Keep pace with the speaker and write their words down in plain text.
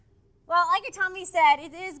Well, like Tommy said,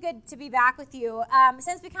 it is good to be back with you.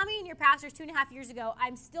 Since becoming your pastor 2.5 years ago,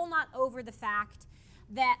 I'm still not over the fact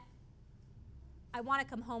that I want to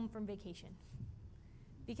come home from vacation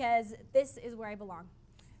because this is where I belong.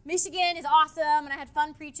 Michigan is awesome, and I had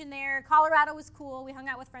fun preaching there. Colorado was cool. We hung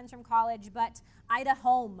out with friends from college, but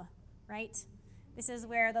Idaho, right? This is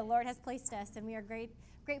where the Lord has placed us, and we are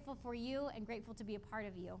grateful for you and grateful to be a part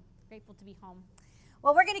of you, grateful to be home.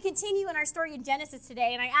 Well, we're going to continue in our story in Genesis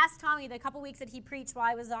today, and I asked Tommy the couple weeks that he preached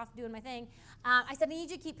while I was off doing my thing, I said, I need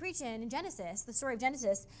you to keep preaching in Genesis, the story of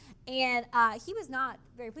Genesis, and he was not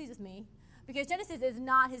very pleased with me because Genesis is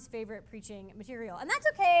not his favorite preaching material, and that's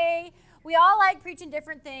okay. We all like preaching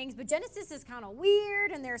different things, but Genesis is kind of weird,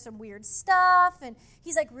 and there's some weird stuff, and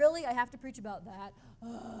he's like, really? I have to preach about that?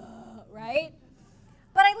 Right?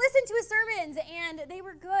 But I listened to his sermons, and they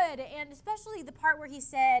were good, and especially the part where he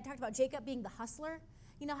talked about Jacob being the hustler.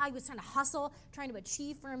 You know how he was trying to hustle, trying to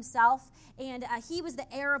achieve for himself, and he was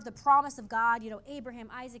the heir of the promise of God, Abraham,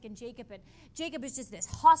 Isaac, and Jacob, and Jacob is just this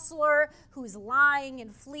hustler who's lying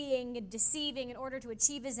and fleeing and deceiving in order to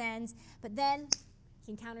achieve his ends, but then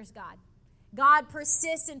he encounters God. God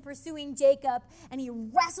persists in pursuing Jacob, and he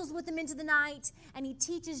wrestles with him into the night, and he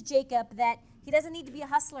teaches Jacob that he doesn't need to be a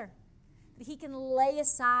hustler. He can lay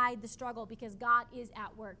aside the struggle because God is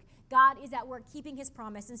at work. God is at work keeping his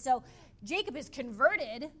promise. And so Jacob is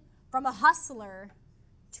converted from a hustler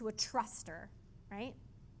to a truster, right?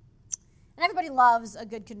 And everybody loves a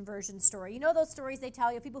good conversion story. You know those stories they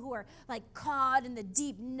tell you, people who are like caught in the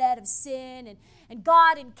deep net of sin, and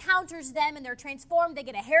God encounters them and they're transformed. They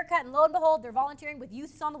get a haircut, and lo and behold, they're volunteering with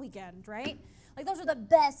youths on the weekend, right? Like those are the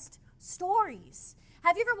best stories.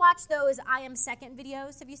 Have you ever watched those I Am Second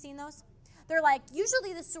videos? Have you seen those? They're like,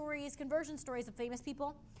 usually the stories, conversion stories of famous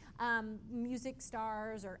people, music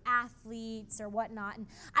stars or athletes or whatnot. And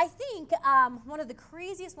I think one of the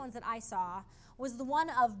craziest ones that I saw was the one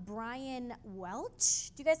of Brian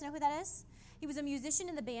Welch. Do you guys know who that is? He was a musician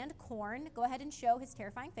in the band Korn. Go ahead and show his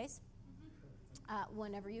terrifying face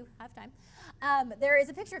whenever you have time. There is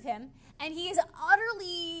a picture of him, and he is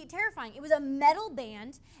utterly terrifying. It was a metal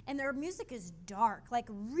band, and their music is dark, like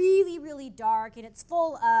really, really dark, and it's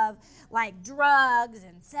full of like drugs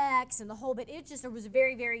and sex and the whole bit. It was a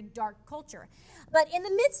very, very dark culture. But in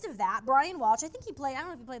the midst of that, Brian Welch, I think he played, I don't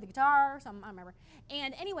know if he played the guitar or something, I don't remember.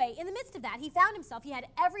 And anyway, in the midst of that, he found himself, he had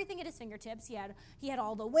everything at his fingertips. He had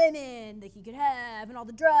all the women that he could have and all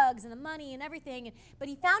the drugs and the money and everything. But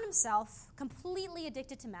he found himself completely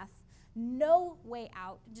addicted to meth, no way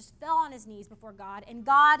out, just fell on his knees before God. And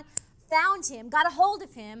God found him, got a hold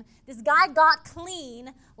of him. This guy got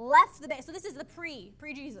clean, left the band. So this is the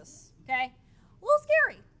pre-Jesus, okay? A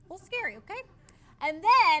little scary, okay? And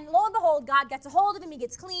then, lo and behold, God gets a hold of him. He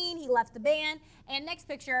gets clean. He left the band. And next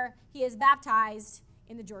picture, he is baptized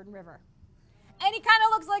in the Jordan River. And he kind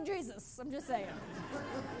of looks like Jesus. I'm just saying.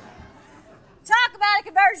 Talk about a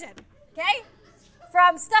conversion, okay?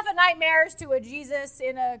 From stuff of nightmares to a Jesus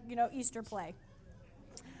in a, Easter play.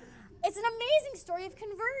 It's an amazing story of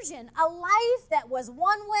conversion. A life that was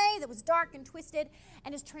one way, that was dark and twisted,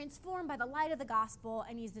 and is transformed by the light of the gospel,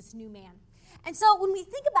 and he's this new man. And so when we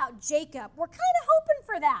think about Jacob, we're kind of hoping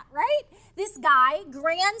for that, right? This guy,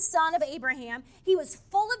 grandson of Abraham, he was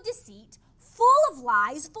full of deceit, full of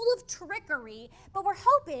lies, full of trickery, but we're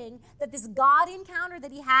hoping that this God encounter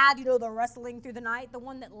that he had, the wrestling through the night, the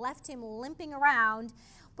one that left him limping around,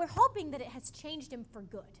 we're hoping that it has changed him for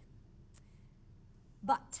good.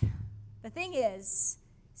 But the thing is,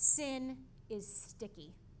 sin is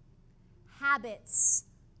sticky. Habits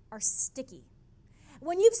are sticky.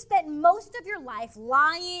 When you've spent most of your life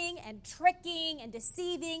lying and tricking and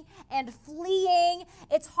deceiving and fleeing,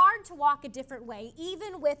 it's hard to walk a different way,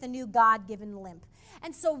 even with a new God-given limp.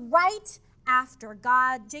 And so right after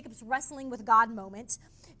Jacob's wrestling with God moment,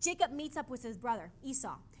 Jacob meets up with his brother,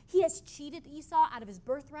 Esau. He has cheated Esau out of his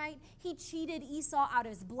birthright. He cheated Esau out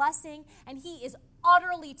of his blessing, and he is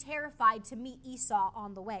utterly terrified to meet Esau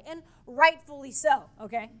on the way, and rightfully so,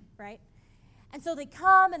 okay, right? And so they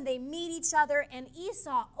come and they meet each other, and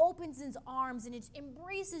Esau opens his arms and it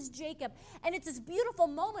embraces Jacob. And it's this beautiful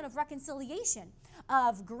moment of reconciliation,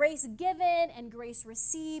 of grace given and grace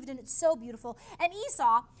received, and it's so beautiful. And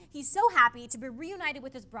Esau, he's so happy to be reunited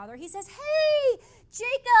with his brother. He says, hey,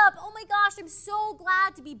 Jacob, oh my gosh, I'm so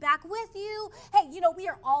glad to be back with you. Hey, we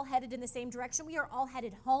are all headed in the same direction. We are all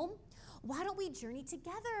headed home. Why don't we journey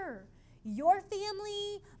together? Your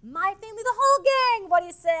family, my family, the whole gang. What do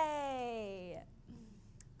you say?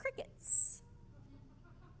 Crickets.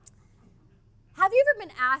 Have Have you ever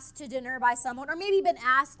been asked to dinner by someone, or maybe been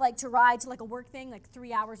asked like to ride to like a work thing like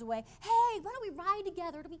 3 hours away? Hey, why don't we ride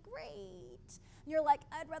together? It'll be great. And you're like,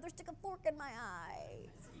 I'd rather stick a fork in my eye,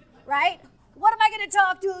 right? What am I going to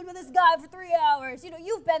talk to with this guy for 3 hours? You know,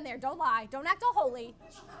 you've been there. Don't lie. Don't act all holy.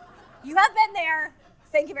 You have been there.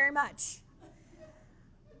 Thank you very much.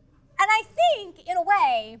 And I think, in a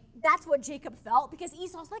way, that's what Jacob felt, because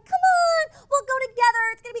Esau's like, come on, we'll go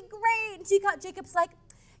together. It's going to be great. And Jacob's like,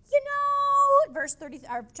 you know,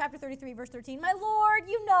 chapter 33, verse 13, my Lord,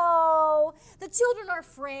 you know, the children are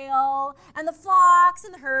frail, and the flocks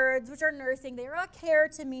and the herds which are nursing, they are a care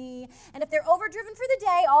to me. And if they're overdriven for the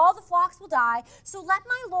day, all the flocks will die. So let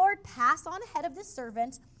my Lord pass on ahead of this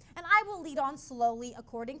servant, and I will lead on slowly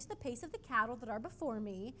according to the pace of the cattle that are before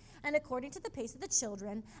me, and according to the pace of the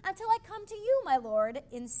children, until I come to you, my Lord,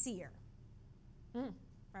 in Seir.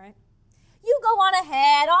 Right? You go on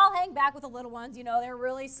ahead, I'll hang back with the little ones, you know, they're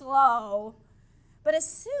really slow. But as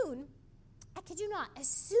soon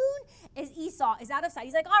as Esau is out of sight,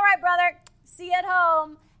 he's like, all right, brother, see you at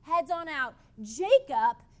home, heads on out.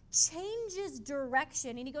 Jacob changes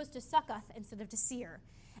direction, and he goes to Succoth instead of to Seir,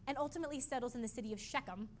 and ultimately settles in the city of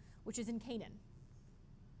Shechem, which is in Canaan.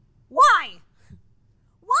 Why?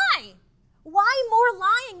 Why? Why more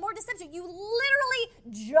lying, more deception? You literally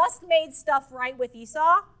just made stuff right with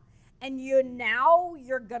Esau, and you're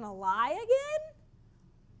gonna lie again?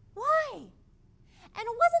 Why? And it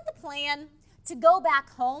wasn't the plan to go back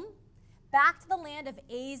home, back to the land of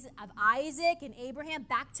Isaac and Abraham,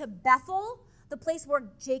 back to Bethel, the place where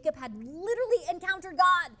Jacob had literally encountered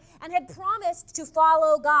God and had promised to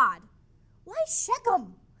follow God. Why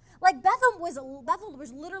Shechem? Like Bethel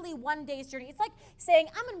was literally one day's journey. It's like saying,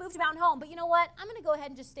 I'm going to move to Mountain Home, but you know what? I'm going to go ahead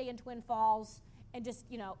and just stay in Twin Falls and just,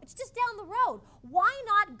 it's just down the road. Why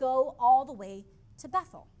not go all the way to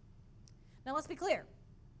Bethel? Now let's be clear.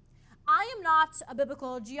 I am not a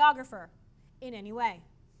biblical geographer in any way.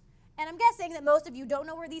 And I'm guessing that most of you don't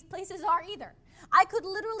know where these places are either. I could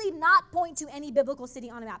literally not point to any biblical city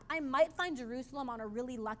on a map. I might find Jerusalem on a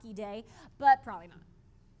really lucky day, but probably not,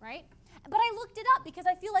 right? But I looked it up because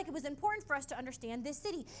I feel like it was important for us to understand this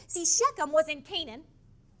city. See, Shechem was in Canaan,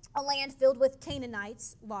 a land filled with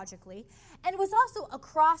Canaanites, logically, and it was also a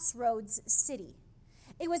crossroads city.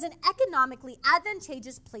 It was an economically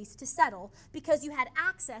advantageous place to settle because you had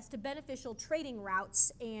access to beneficial trading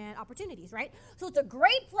routes and opportunities, right? So it's a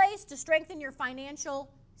great place to strengthen your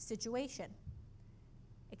financial situation.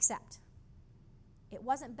 Except it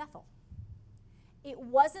wasn't Bethel. It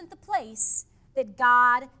wasn't the place that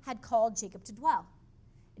God had called Jacob to dwell.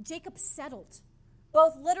 Jacob settled,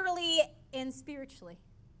 both literally and spiritually.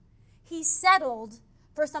 He settled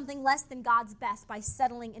for something less than God's best by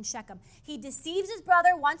settling in Shechem. He deceives his brother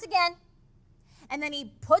once again, and then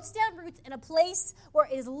he puts down roots in a place where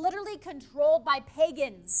it is literally controlled by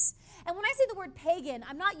pagans. And when I say the word pagan,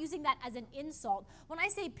 I'm not using that as an insult. When I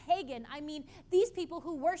say pagan, I mean these people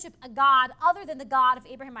who worship a god other than the God of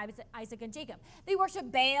Abraham, Isaac, and Jacob. They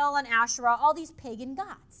worship Baal and Asherah, all these pagan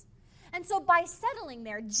gods. And so by settling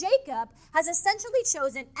there, Jacob has essentially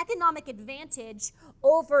chosen economic advantage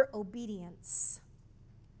over obedience.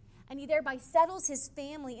 And he thereby settles his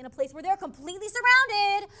family in a place where they're completely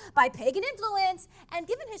surrounded by pagan influence. And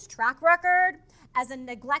given his track record as a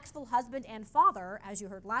neglectful husband and father, as you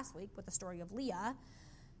heard last week with the story of Leah,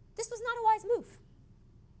 this was not a wise move.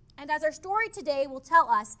 And as our story today will tell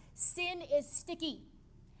us, sin is sticky,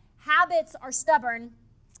 habits are stubborn,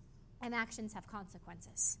 and actions have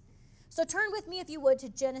consequences. So turn with me, if you would, to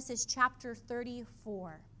Genesis chapter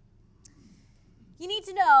 34. You need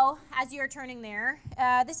to know, as you're turning there,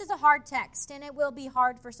 this is a hard text, and it will be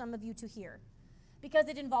hard for some of you to hear because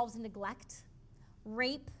it involves neglect,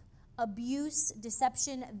 rape, abuse,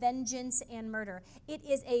 deception, vengeance, and murder. It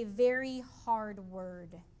is a very hard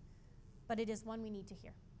word, but it is one we need to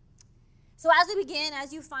hear. So as we begin,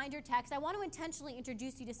 as you find your text, I want to intentionally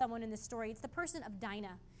introduce you to someone in this story. It's the person of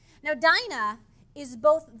Dinah. Now, Dinah is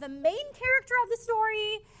both the main character of the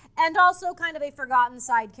story and also kind of a forgotten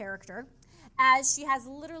side character, as she has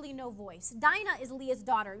literally no voice. Dinah is Leah's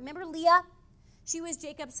daughter. Remember Leah? She was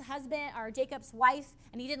Jacob's husband, or Jacob's wife,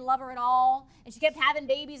 and he didn't love her at all. And she kept having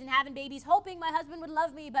babies, hoping my husband would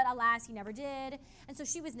love me, but alas, he never did. And so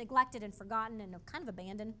she was neglected and forgotten and kind of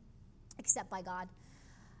abandoned, except by God.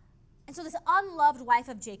 And so this unloved wife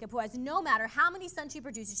of Jacob, who has no matter how many sons she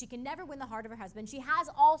produces, she can never win the heart of her husband. She has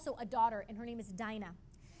also a daughter, and her name is Dinah.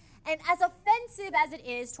 And as offensive as it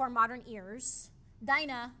is to our modern ears,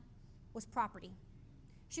 Dinah was property.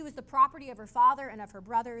 She was the property of her father and of her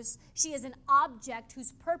brothers. She is an object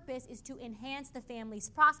whose purpose is to enhance the family's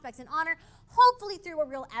prospects and honor, hopefully through a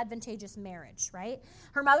real advantageous marriage, right?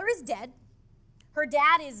 Her mother is dead. Her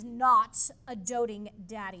dad is not a doting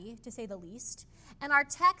daddy, to say the least. And our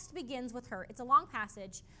text begins with her. It's a long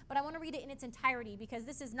passage, but I want to read it in its entirety because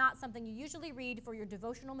this is not something you usually read for your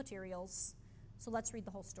devotional materials. So let's read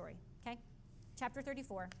the whole story, okay? Chapter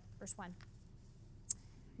 34, verse 1.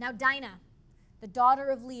 Now Dinah, the daughter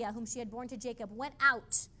of Leah, whom she had borne to Jacob, went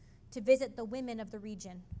out to visit the women of the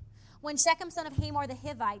region. When Shechem, son of Hamor the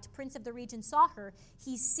Hivite, prince of the region, saw her,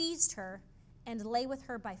 he seized her and lay with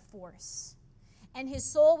her by force. And his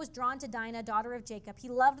soul was drawn to Dinah, daughter of Jacob. He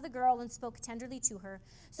loved the girl and spoke tenderly to her.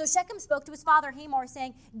 So Shechem spoke to his father Hamor,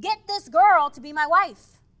 saying, "Get this girl to be my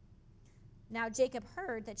wife." Now Jacob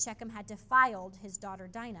heard that Shechem had defiled his daughter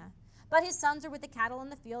Dinah, but his sons were with the cattle in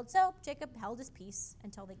the field, so Jacob held his peace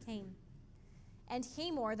until they came. And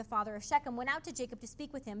Hamor, the father of Shechem, went out to Jacob to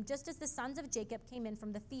speak with him, just as the sons of Jacob came in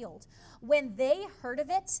from the field. When they heard of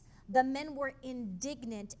it, the men were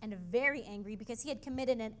indignant and very angry because he had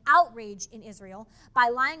committed an outrage in Israel by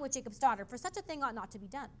lying with Jacob's daughter, for such a thing ought not to be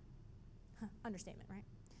done. Understatement, right?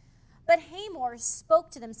 But Hamor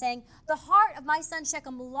spoke to them, saying, "The heart of my son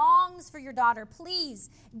Shechem longs for your daughter. Please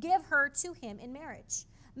give her to him in marriage.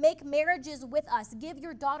 Make marriages with us. Give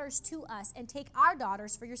your daughters to us, and take our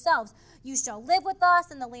daughters for yourselves. You shall live with us,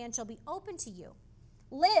 and the land shall be open to you.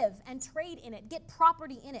 Live and trade in it. Get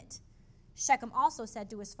property in it." Shechem also said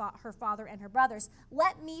to her father and her brothers,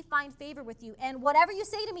 "Let me find favor with you, and whatever you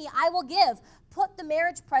say to me, I will give. Put the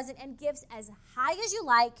marriage present and gifts as high as you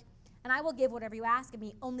like, and I will give whatever you ask of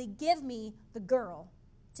me. Only give me the girl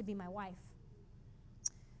to be my wife."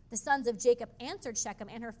 The sons of Jacob answered Shechem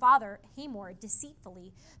and her father Hamor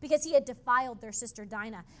deceitfully, because he had defiled their sister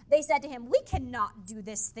Dinah. They said to him, "We cannot do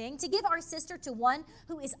this thing, to give our sister to one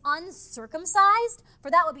who is uncircumcised,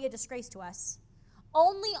 for that would be a disgrace to us.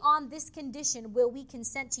 Only on this condition will we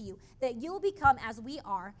consent to you, that you will become as we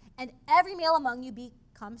are, and every male among you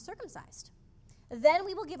become circumcised. Then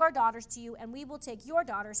we will give our daughters to you, and we will take your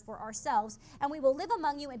daughters for ourselves, and we will live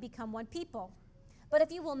among you and become one people. But if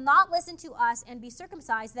you will not listen to us and be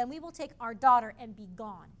circumcised, then we will take our daughter and be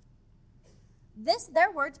gone." Their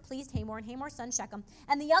words pleased Hamor and Hamor's son Shechem,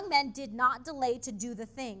 and the young men did not delay to do the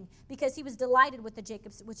thing, because he was delighted with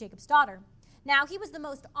Jacob's daughter. Now he was the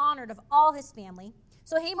most honored of all his family.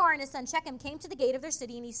 So Hamor and his son Shechem came to the gate of their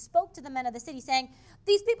city, and he spoke to the men of the city, saying,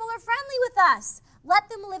 "These people are friendly with us. Let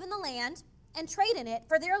them live in the land and trade in it,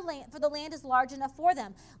 for the land is large enough for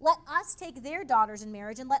them. Let us take their daughters in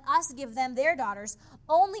marriage, and let us give them their daughters.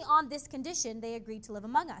 Only on this condition they agreed to live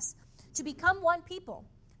among us, to become one people,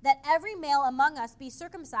 that every male among us be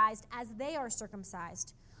circumcised as they are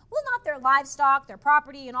circumcised. Will not their livestock, their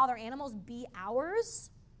property, and all their animals be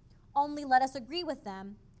ours? Only let us agree with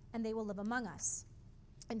them, and they will live among us."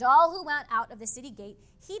 And all who went out of the city gate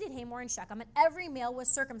heeded Hamor and Shechem, and every male was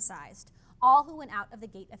circumcised, all who went out of the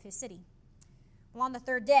gate of his city. Well, on the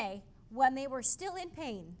third day, when they were still in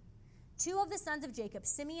pain, two of the sons of Jacob,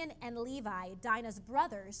 Simeon and Levi, Dinah's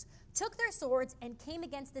brothers, took their swords and came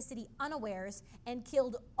against the city unawares and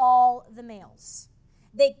killed all the males.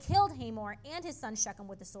 They killed Hamor and his son Shechem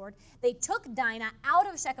with the sword. They took Dinah out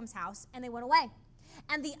of Shechem's house, and they went away.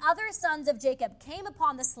 And the other sons of Jacob came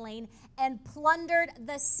upon the slain and plundered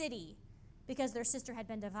the city, because their sister had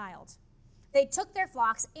been defiled. They took their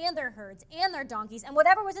flocks and their herds and their donkeys and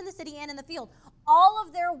whatever was in the city and in the field, all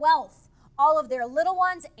of their wealth, all of their little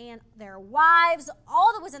ones and their wives,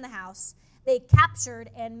 all that was in the house, they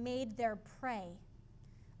captured and made their prey.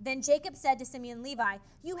 Then Jacob said to Simeon and Levi,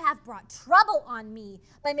 "You have brought trouble on me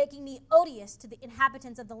by making me odious to the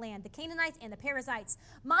inhabitants of the land, the Canaanites and the Perizzites.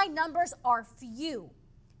 My numbers are few,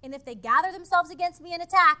 and if they gather themselves against me and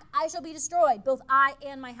attack, I shall be destroyed, both I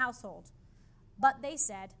and my household." But they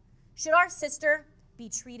said, "Should our sister be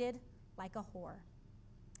treated like a whore?"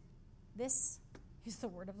 This is the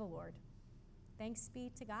word of the Lord. Thanks be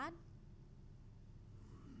to God.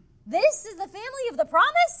 This is the family of the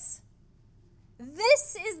promise.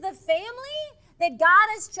 This is the family that God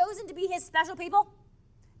has chosen to be his special people,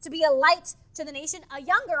 to be a light to the nation. A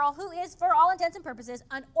young girl who is, for all intents and purposes,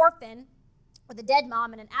 an orphan with a dead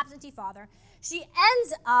mom and an absentee father. She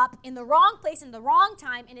ends up in the wrong place in the wrong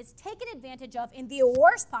time and is taken advantage of in the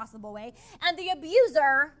worst possible way. And the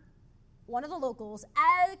abuser, one of the locals,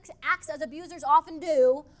 acts as abusers often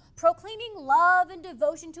do, proclaiming love and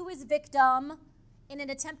devotion to his victim in an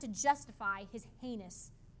attempt to justify his heinous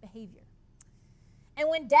behavior. And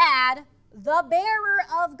when Dad, the bearer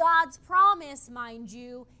of God's promise, mind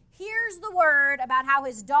you, hears the word about how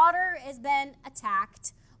his daughter has been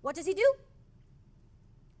attacked, what does he do?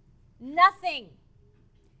 Nothing.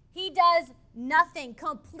 He does nothing.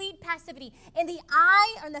 Complete passivity. In the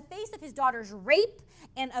eye or in the face of his daughter's rape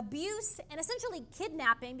and abuse and essentially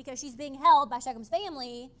kidnapping because she's being held by Shechem's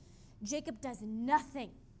family, Jacob does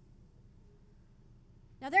nothing.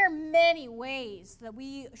 Now, there are many ways that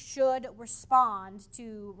we should respond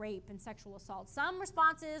to rape and sexual assault. Some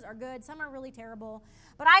responses are good, some are really terrible.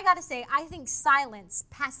 But I got to say, I think silence,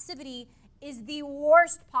 passivity, is the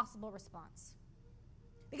worst possible response.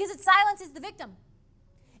 Because it silences the victim.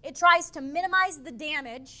 It tries to minimize the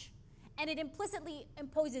damage, and it implicitly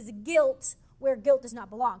imposes guilt where guilt does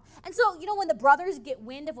not belong. And so, when the brothers get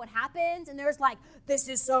wind of what happens, and there's like, this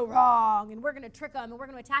is so wrong, and we're going to trick them, and we're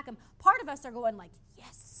going to attack them, part of us are going like,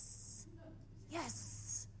 yes.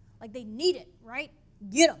 Like they need it, right?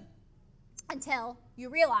 Get them. Until you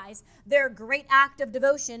realize their great act of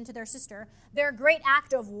devotion to their sister, their great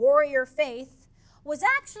act of warrior faith, was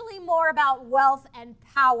actually more about wealth and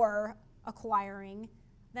power acquiring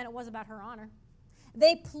than it was about her honor.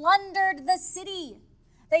 They plundered the city.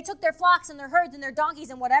 They took their flocks and their herds and their donkeys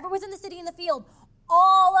and whatever was in the city and the field,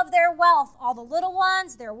 all of their wealth, all the little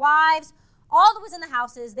ones, their wives, all that was in the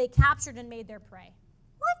houses, they captured and made their prey.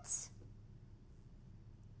 What?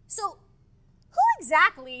 So, who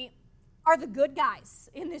exactly are the good guys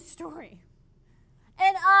in this story?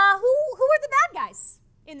 And who are the bad guys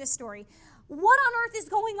in this story? What on earth is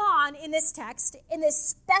going on in this text, in this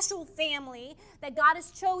special family that God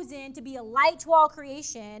has chosen to be a light to all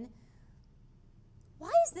creation?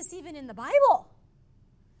 Why is this even in the Bible?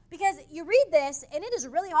 Because you read this, and it is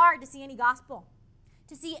really hard to see any gospel,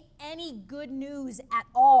 to see any good news at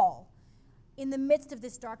all in the midst of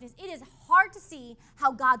this darkness. It is hard to see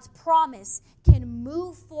how God's promise can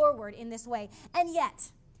move forward in this way. And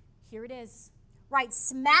yet, here it is, right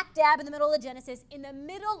smack dab in the middle of Genesis, in the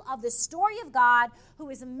middle of the story of God who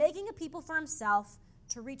is making a people for himself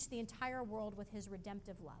to reach the entire world with his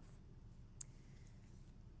redemptive love.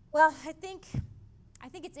 Well, I think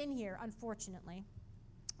it's in here, unfortunately,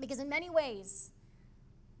 because in many ways,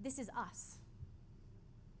 this is us.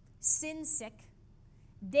 Sin sick,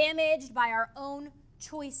 damaged by our own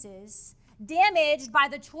choices, damaged by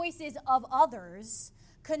the choices of others,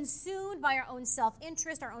 consumed by our own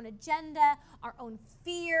self-interest, our own agenda, our own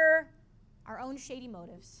fear, our own shady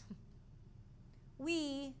motives.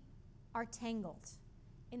 We are tangled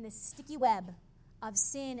in this sticky web of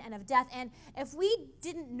sin and of death. And if we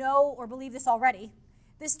didn't know or believe this already,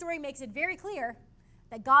 this story makes it very clear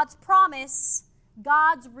that God's promise,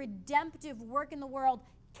 God's redemptive work in the world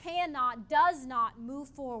does not move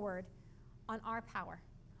forward on our power,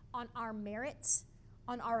 on our merit,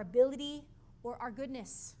 on our ability, or our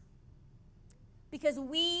goodness. Because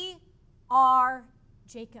we are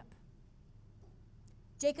Jacob.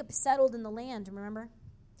 Jacob settled in the land, remember?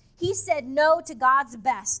 He said no to God's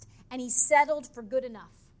best, and he settled for good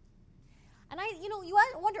enough. And you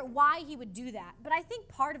wonder why he would do that. But I think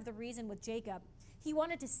part of the reason with Jacob, he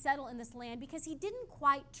wanted to settle in this land because he didn't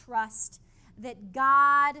quite trust that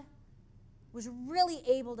God was really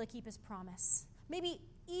able to keep his promise. Maybe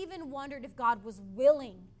even wondered if God was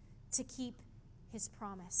willing to keep his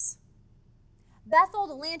promise. Bethel,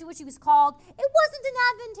 the land to which he was called, it wasn't an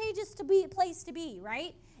advantageous place to be,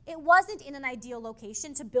 right? It wasn't in an ideal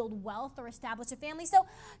location to build wealth or establish a family. So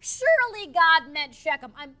surely God meant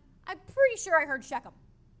Shechem. I'm pretty sure I heard Shechem.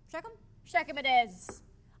 Shechem? Shechem it is.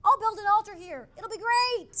 I'll build an altar here. It'll be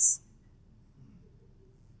great.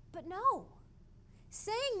 But no.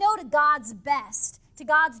 Saying no to God's best, to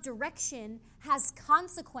God's direction, has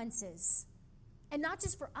consequences. And not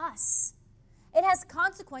just for us. It has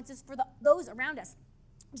consequences for those around us.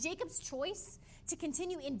 Jacob's choice to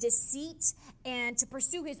continue in deceit and to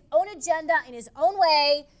pursue his own agenda in his own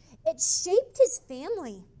way, it shaped his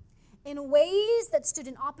family in ways that stood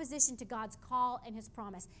in opposition to God's call and his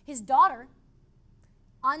promise. His daughter,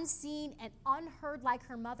 unseen and unheard like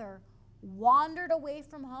her mother, wandered away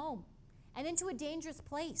from home and into a dangerous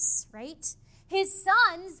place, right? His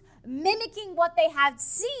sons, mimicking what they had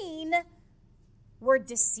seen, were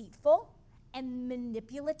deceitful and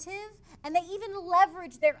manipulative, and they even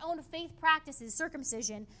leveraged their own faith practices,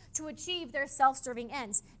 circumcision, to achieve their self-serving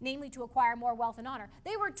ends, namely to acquire more wealth and honor.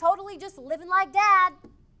 They were totally just living like dad.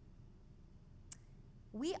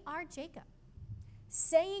 We are Jacob,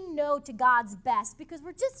 saying no to God's best because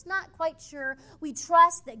we're just not quite sure. We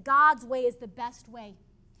trust that God's way is the best way,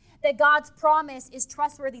 that God's promise is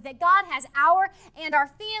trustworthy, that God has our and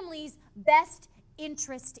our family's best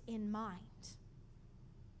interest in mind.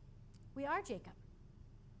 We are Jacob.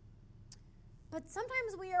 But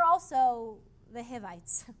sometimes we are also the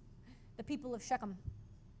Hivites, the people of Shechem,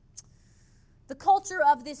 The culture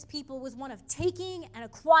of this people was one of taking and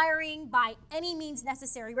acquiring by any means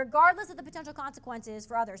necessary, regardless of the potential consequences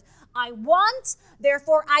for others. I want,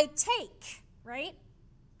 therefore I take, right?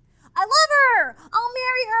 I love her. I'll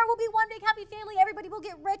marry her. We'll be one big happy family. Everybody will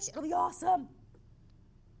get rich. It'll be awesome.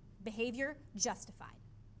 Behavior justified.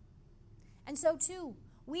 And so too,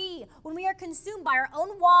 when we are consumed by our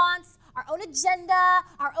own wants, our own agenda,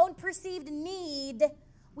 our own perceived need,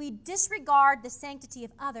 we disregard the sanctity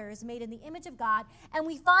of others made in the image of God, and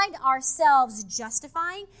we find ourselves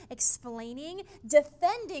justifying, explaining,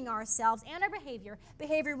 defending ourselves and our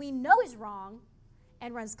behavior we know is wrong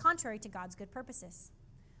and runs contrary to God's good purposes.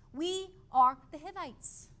 We are the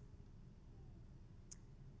Hivites.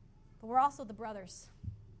 But we're also the brothers.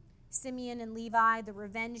 Simeon and Levi, the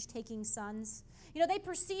revenge-taking sons. They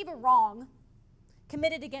perceive a wrong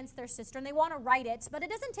committed against their sister, and they want to right it, but it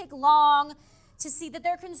doesn't take long to see that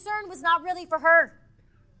their concern was not really for her,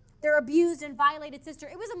 their abused and violated sister.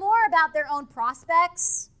 It was more about their own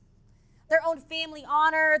prospects, their own family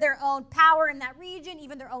honor, their own power in that region,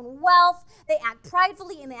 even their own wealth. They act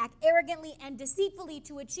pridefully and they act arrogantly and deceitfully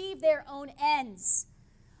to achieve their own ends.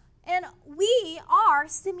 And we are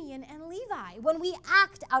Simeon and Levi when we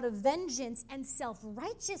act out of vengeance and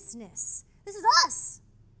self-righteousness. This is us.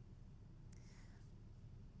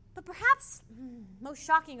 But perhaps most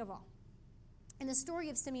shocking of all, in the story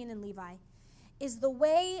of Simeon and Levi, is the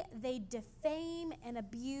way they defame and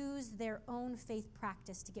abuse their own faith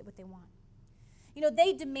practice to get what they want.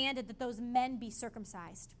 They demanded that those men be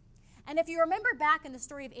circumcised. And if you remember back in the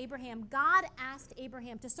story of Abraham, God asked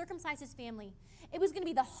Abraham to circumcise his family. It was going to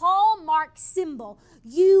be the hallmark symbol.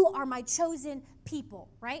 You are my chosen people,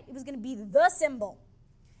 right? It was going to be the symbol,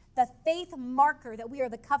 the faith marker that we are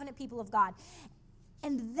the covenant people of God.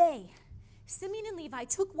 And Simeon and Levi,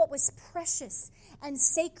 took what was precious and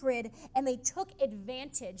sacred, and they took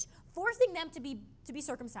advantage, forcing them to be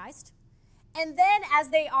circumcised. And then, as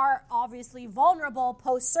they are obviously vulnerable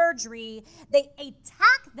post-surgery, they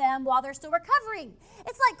attack them while they're still recovering.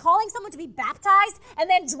 It's like calling someone to be baptized and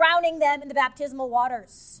then drowning them in the baptismal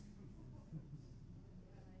waters.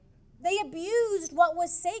 They abused what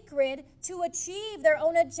was sacred to achieve their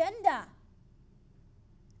own agenda.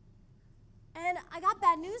 And I got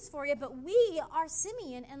bad news for you, but we are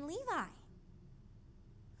Simeon and Levi.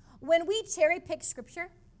 When we cherry pick scripture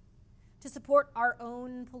to support our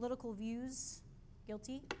own political views,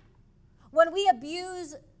 guilty. When we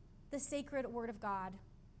abuse the sacred word of God,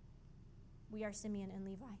 we are Simeon and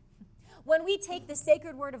Levi. When we take the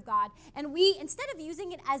sacred word of God and we, instead of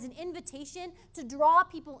using it as an invitation to draw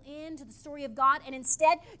people into the story of God and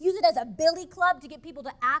instead use it as a billy club to get people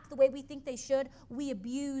to act the way we think they should, we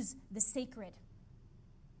abuse the sacred.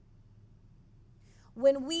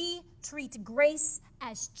 When we treat grace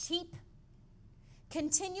as cheap,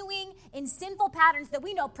 continuing in sinful patterns that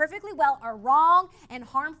we know perfectly well are wrong and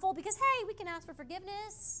harmful because, hey, we can ask for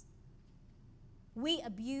forgiveness, we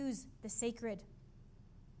abuse the sacred.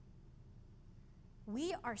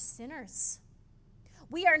 We are sinners.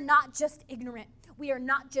 We are not just ignorant. We are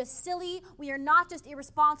not just silly. We are not just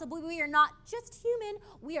irresponsible. We are not just human.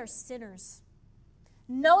 We are sinners,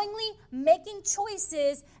 knowingly making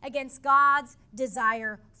choices against God's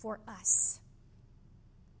desire for us.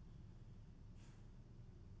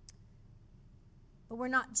 But we're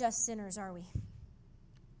not just sinners, are we?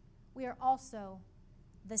 We are also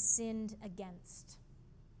the sinned against,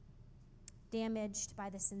 damaged by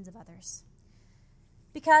the sins of others.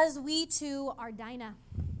 Because we too are Dinah.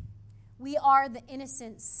 We are the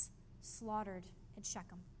innocents slaughtered at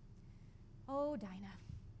Shechem. Oh, Dinah,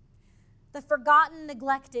 the forgotten,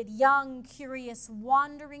 neglected, young, curious,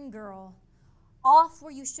 wandering girl, off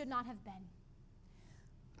where you should not have been.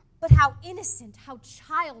 But how innocent, how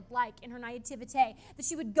childlike in her naivete, that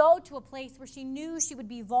she would go to a place where she knew she would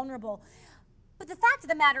be vulnerable. But the fact of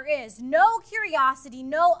the matter is, no curiosity,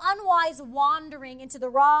 no unwise wandering into the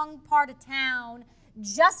wrong part of town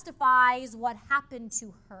justifies what happened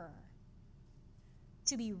to her.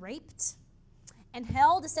 To be raped and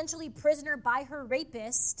held essentially prisoner by her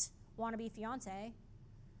rapist, wannabe fiance,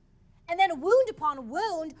 and then wound upon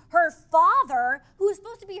wound, her father, who was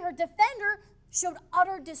supposed to be her defender, showed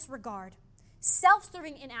utter disregard,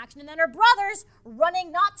 self-serving inaction, and then her brothers running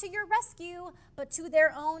not to your rescue, but to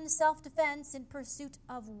their own self-defense in pursuit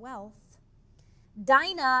of wealth.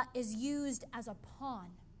 Dinah is used as a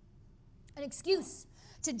pawn, an excuse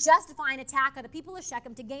to justify an attack on the people of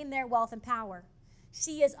Shechem to gain their wealth and power.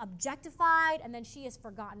 She is objectified, and then she is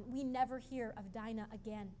forgotten. We never hear of Dinah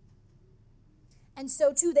again. And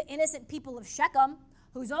so too the innocent people of Shechem,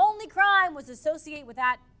 whose only crime was to associate with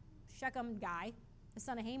that Shechem guy, the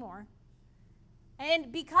son of Hamor,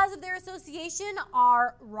 and because of their association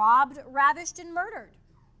are robbed, ravished, and murdered.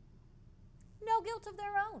 No guilt of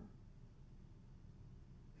their own.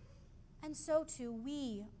 And so too,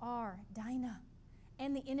 we are Dinah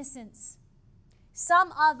and the innocents.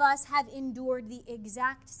 Some of us have endured the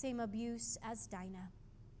exact same abuse as Dinah.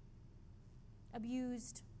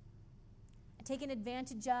 Abused and taken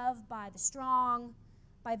advantage of by the strong,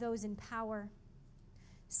 by those in power.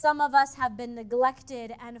 Some of us have been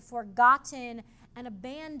neglected and forgotten and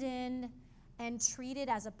abandoned and treated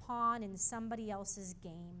as a pawn in somebody else's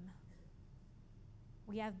game.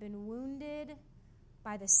 We have been wounded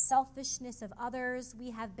by the selfishness of others.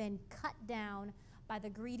 We have been cut down by the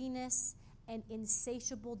greediness and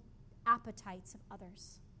insatiable appetites of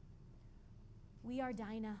others. We are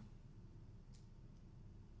Dinah.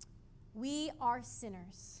 We are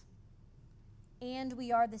sinners, and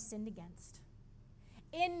we are the sinned against,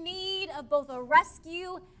 in need of both a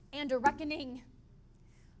rescue and a reckoning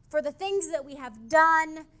for the things that we have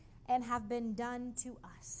done and have been done to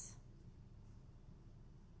us.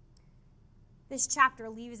 This chapter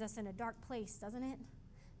leaves us in a dark place, doesn't it?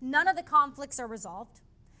 None of the conflicts are resolved.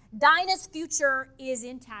 Dinah's future is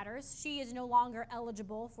in tatters. She is no longer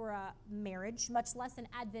eligible for a marriage, much less an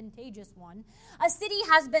advantageous one. A city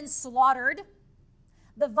has been slaughtered.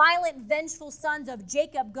 The violent, vengeful sons of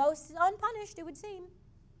Jacob go unpunished, it would seem.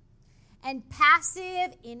 And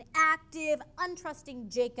passive, inactive,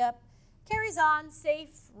 untrusting Jacob carries on, safe,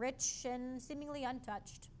 rich, and seemingly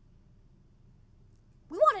untouched.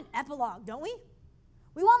 We want an epilogue, don't we?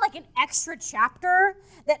 We want like an extra chapter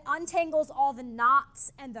that untangles all the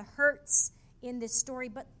knots and the hurts in this story,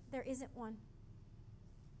 but there isn't one.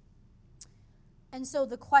 And so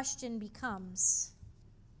the question becomes,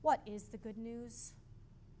 what is the good news?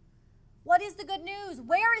 What is the good news?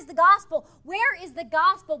 Where is the gospel? Where is the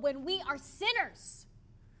gospel when we are sinners?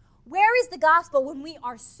 Where is the gospel when we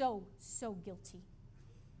are so guilty?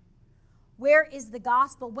 Where is the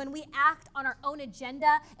gospel when we act on our own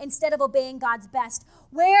agenda instead of obeying God's best?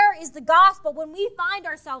 Where is the gospel when we find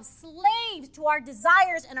ourselves slaves to our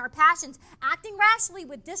desires and our passions, acting rashly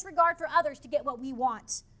with disregard for others to get what we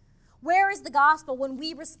want? Where is the gospel when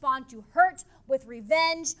we respond to hurt with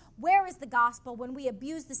revenge? Where is the gospel when we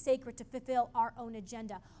abuse the sacred to fulfill our own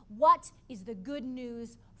agenda? What is the good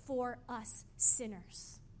news for us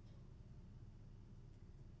sinners?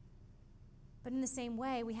 But in the same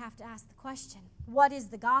way, we have to ask the question, what is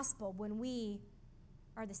the gospel when we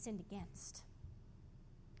are the sinned against?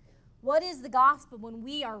 What is the gospel when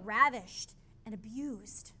we are ravished and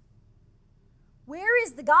abused? Where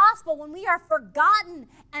is the gospel when we are forgotten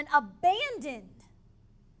and abandoned?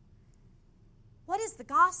 What is the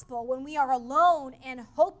gospel when we are alone and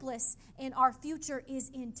hopeless and our future is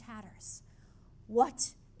in tatters?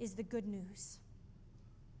 What is the good news?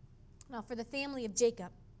 Now, for the family of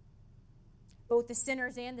Jacob, both the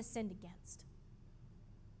sinners and the sinned against,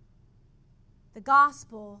 the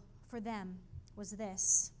gospel for them was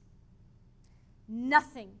this: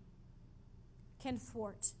 nothing can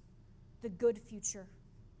thwart the good future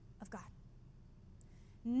of God.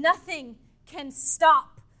 Nothing can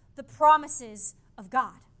stop the promises of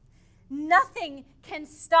God. Nothing can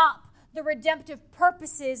stop the redemptive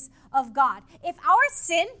purposes of God. If our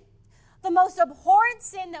sin, the most abhorrent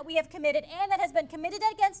sin that we have committed and that has been committed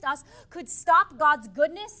against us, could stop God's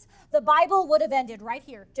goodness, the Bible would have ended right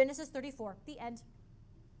here. Genesis 34, the end.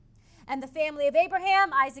 And the family of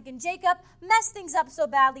Abraham, Isaac, and Jacob messed things up so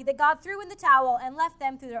badly that God threw in the towel and left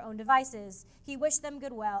them to their own devices. He wished them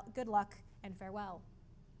good luck, and farewell.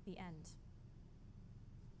 The end.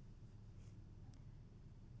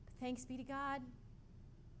 But thanks be to God,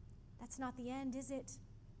 that's not the end, is it?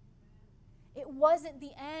 It wasn't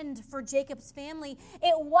the end for Jacob's family.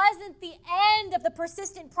 It wasn't the end of the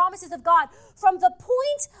persistent promises of God. From the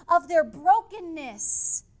point of their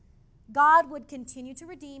brokenness, God would continue to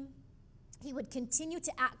redeem. He would continue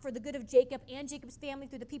to act for the good of Jacob and Jacob's family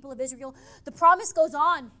through the people of Israel. The promise goes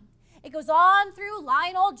on. It goes on through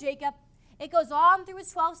lying old Jacob. It goes on through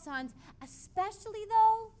his 12 sons, especially,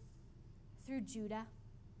 though, through Judah.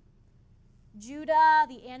 Judah,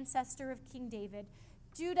 the ancestor of King David.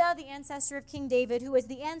 Judah, the ancestor of King David, who is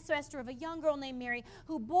the ancestor of a young girl named Mary,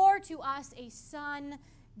 who bore to us a son,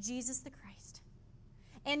 Jesus the Christ.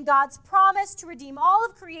 And God's promise to redeem all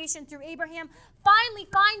of creation through Abraham finally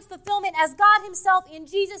finds fulfillment as God himself in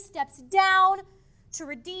Jesus steps down to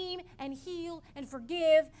redeem and heal and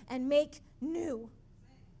forgive and make new.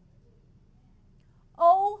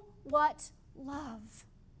 Oh, what love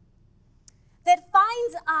that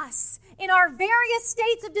finds us in our various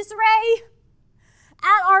states of disarray,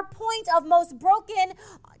 at our point of most broken,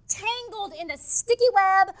 tangled in the sticky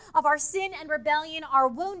web of our sin and rebellion, our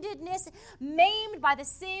woundedness, maimed by the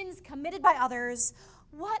sins committed by others.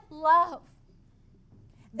 What love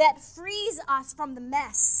that frees us from the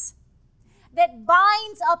mess, that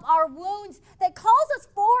binds up our wounds, that calls us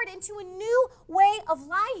forward into a new way of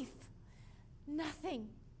life. Nothing,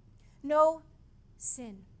 no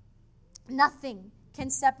sin, nothing can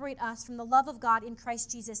separate us from the love of God in Christ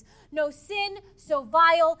Jesus. No sin so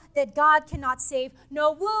vile that God cannot save.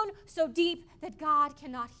 No wound so deep that God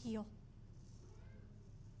cannot heal.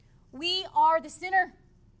 We are the sinner,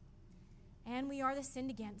 and we are the sinned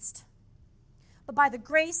against. But by the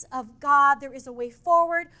grace of God, there is a way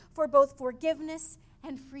forward for both forgiveness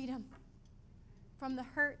and freedom from the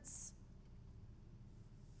hurts.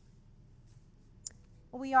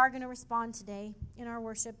 We are going to respond today in our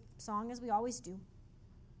worship song, as we always do.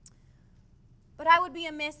 But I would be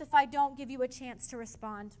amiss if I don't give you a chance to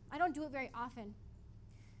respond. I don't do it very often. In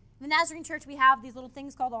the Nazarene Church, we have these little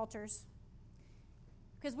things called altars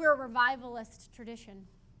because we're a revivalist tradition.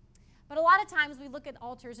 But a lot of times we look at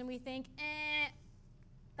altars and we think,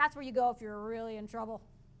 that's where you go if you're really in trouble.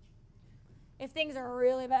 If things are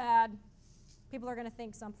really bad, people are going to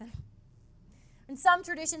think something. In some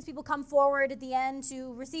traditions, people come forward at the end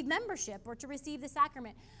to receive membership or to receive the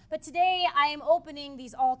sacrament. But today, I am opening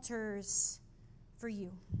these altars for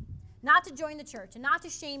you. Not to join the church and not to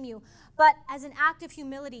shame you, but as an act of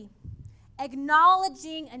humility,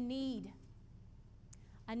 acknowledging a need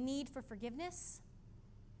for forgiveness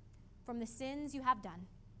from the sins you have done.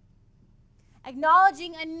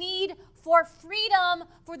 Acknowledging a need for freedom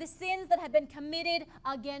for the sins that have been committed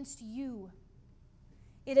against you.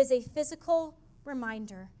 It is a physical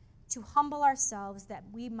reminder to humble ourselves that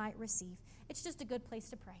we might receive. It's just a good place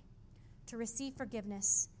to pray, to receive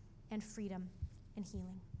forgiveness and freedom and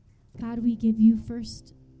healing. God, we give you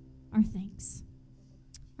first our thanks,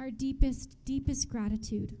 our deepest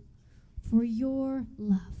gratitude for your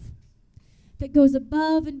love that goes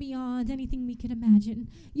above and beyond anything we could imagine.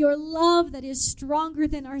 Your love that is stronger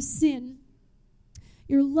than our sin.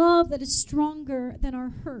 Your love that is stronger than our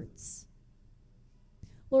hurts.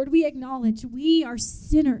 Lord, we acknowledge we are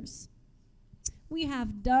sinners. We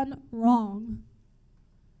have done wrong.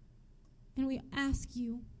 And we ask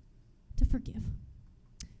you to forgive.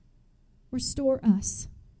 Restore us.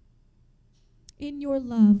 In your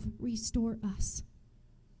love, restore us.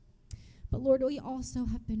 But Lord, we also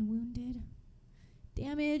have been wounded,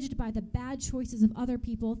 damaged by the bad choices of other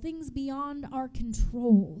people, things beyond our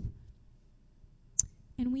control.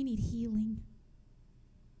 And we need healing.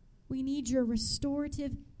 We need your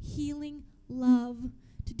restorative, healing love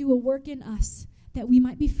to do a work in us that we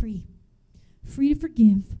might be free to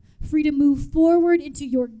forgive, free to move forward into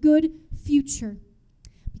your good future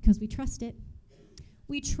because we trust it.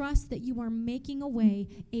 We trust that you are making a way,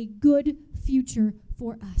 a good future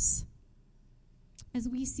for us as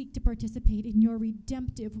we seek to participate in your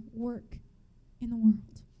redemptive work in the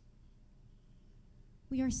world.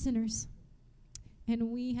 We are sinners, and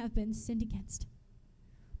we have been sinned against.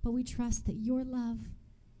 But we trust that your love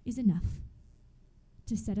is enough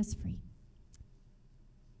to set us free.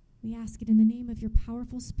 We ask it in the name of your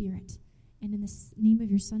powerful Spirit and in the name of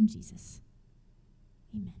your Son, Jesus.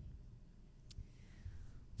 Amen.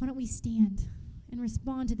 Why don't we stand and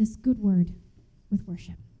respond to this good word with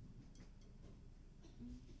worship?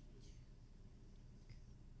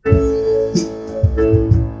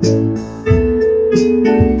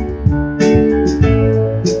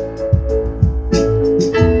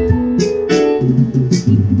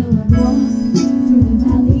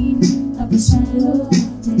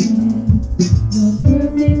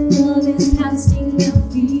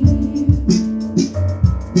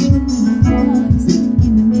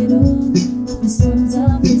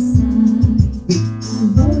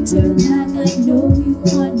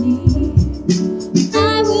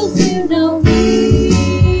 I will fear no evil.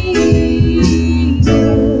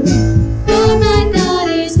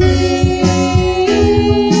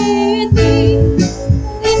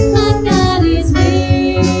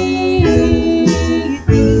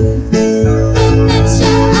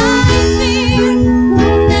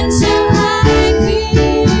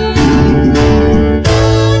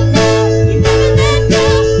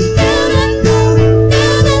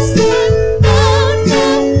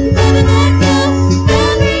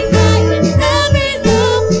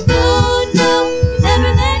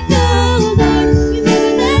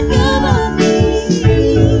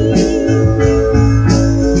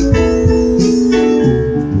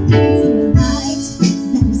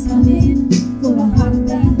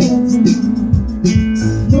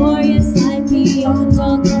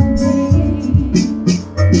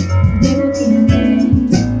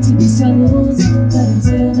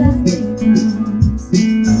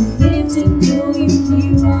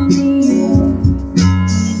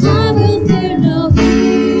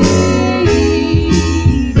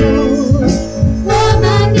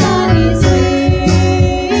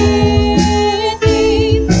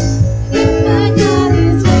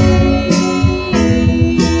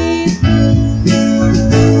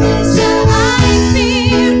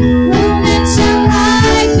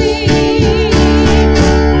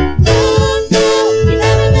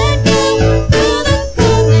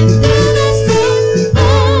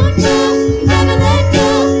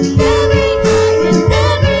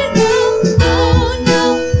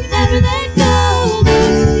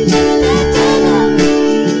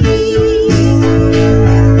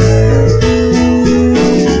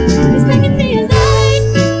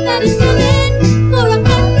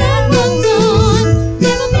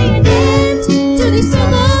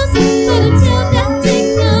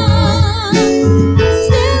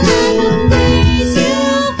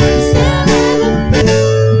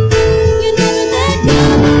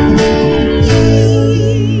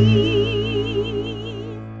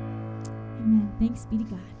 Amen. Thanks be to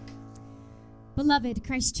God. Beloved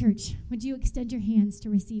Christ Church, would you extend your hands to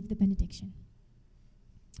receive the benediction?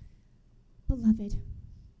 Beloved,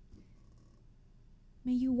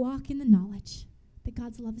 may you walk in the knowledge that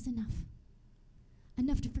God's love is enough.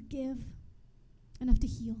 Enough to forgive, enough to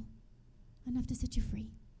heal, enough to set you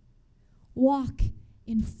free. Walk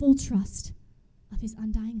in full trust of his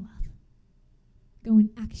undying love. Go in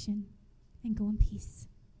action and go in peace.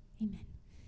 Amen.